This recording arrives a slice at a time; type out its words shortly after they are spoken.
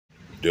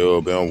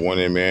Dub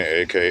M1 man,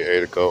 aka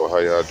the GOAT. How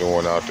y'all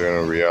doing out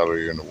there in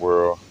reality in the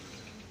world?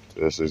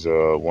 This is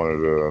one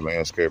of the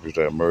landscapers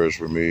that merged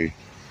with me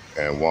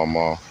and one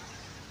more.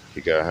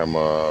 He got him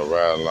a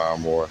riding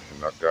lawnmower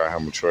and I got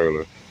him a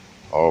trailer,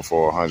 all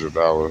for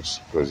 $100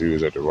 because he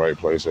was at the right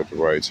place at the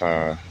right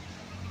time.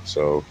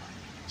 So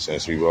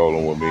since he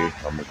rolling with me,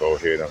 I'm gonna go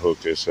ahead and hook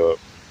this up.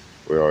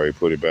 We already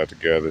put it back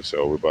together,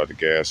 so we're about to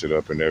gas it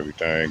up and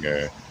everything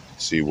and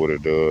see what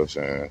it does.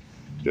 And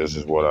this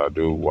is what I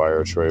do: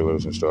 wire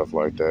trailers and stuff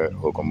like that,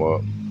 hook them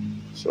up.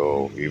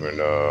 So even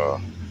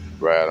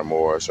riding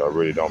mowers, I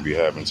really don't be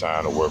having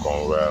time to work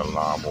on riding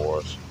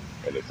lawnmowers.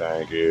 And the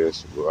thing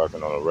is,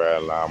 working on a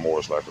riding lawnmower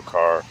is like a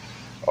car.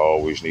 I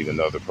always need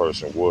another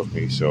person with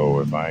me.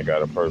 So if I ain't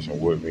got a person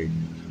with me,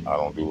 I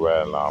don't do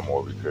riding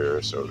lawnmower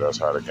repairs. So that's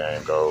how the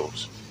game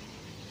goes.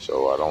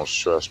 So I don't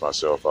stress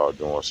myself out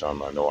doing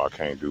something I know I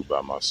can't do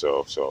by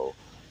myself. So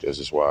this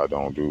is why I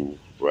don't do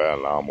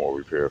riding lawnmower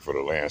repair for the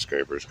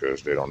landscapers,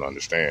 because they don't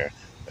understand.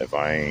 If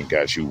I ain't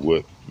got you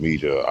with me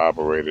to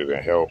operate it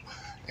and help,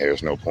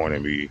 there's no point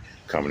in me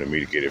coming to me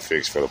to get it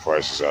fixed for the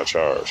prices I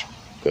charge,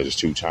 because it's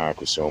too time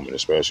consuming,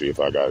 especially if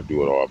I got to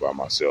do it all by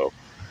myself.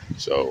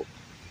 So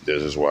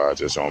this is why I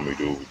just only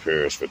do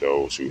repairs for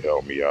those who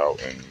help me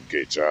out and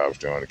get jobs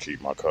done to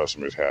keep my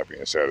customers happy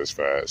and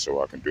satisfied,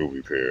 so I can do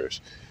repairs.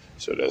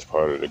 So that's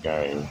part of the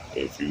game.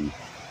 If you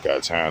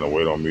got time to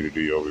wait on me to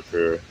do your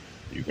repair,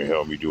 you can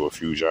help me do a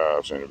few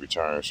jobs in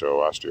return,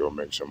 so I still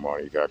make some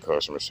money. You got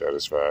customers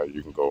satisfied,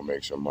 you can go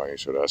make some money.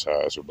 So that's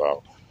how it's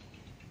about.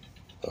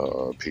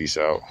 Peace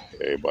out.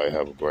 Everybody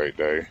have a great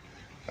day.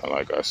 And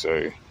like I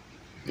say,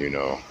 you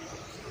know,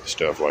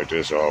 stuff like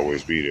this will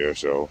always be there.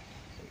 So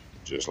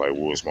just like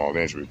wood small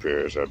inch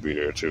repairs, I'll be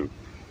there too.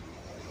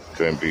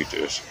 Couldn't beat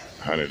this.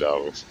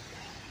 $100.